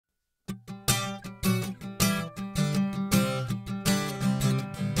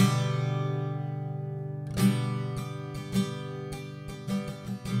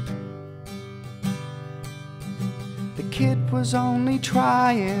kid was only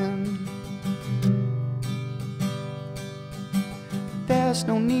trying. There's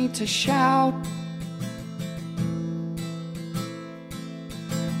no need to shout,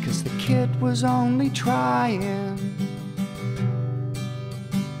 'cause the kid was only trying.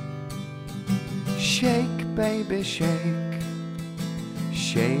 Shake, baby, shake,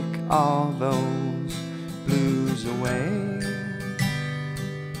 shake all those blues away.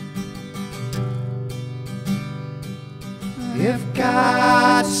 If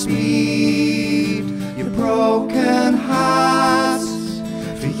Godspeed your broken hearts,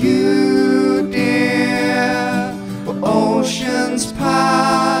 for you, dear, for oceans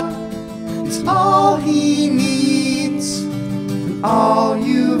part, it's all he needs and all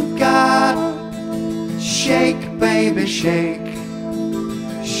you've got. Shake, baby, shake,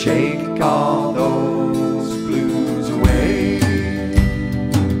 shake all those blues away.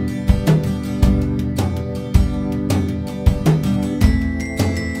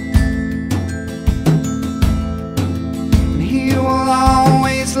 And he will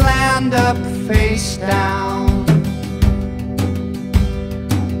always land up face down,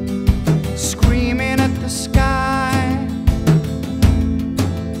 screaming at the sky,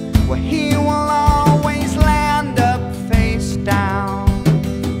 where he will always land up face down,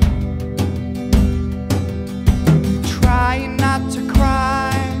 trying not to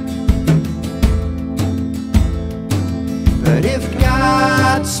cry. But if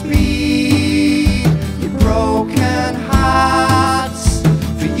Godspeed your broken hearts,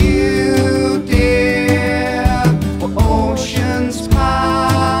 for you, dear, for oceans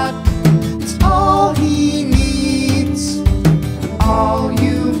part, it's all he needs and all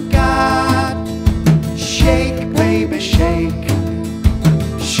you've got. Shake, baby, shake,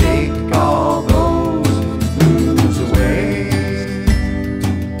 shake all those blues away.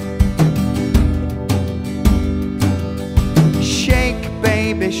 Shake,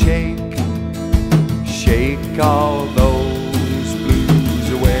 baby, shake, shake all those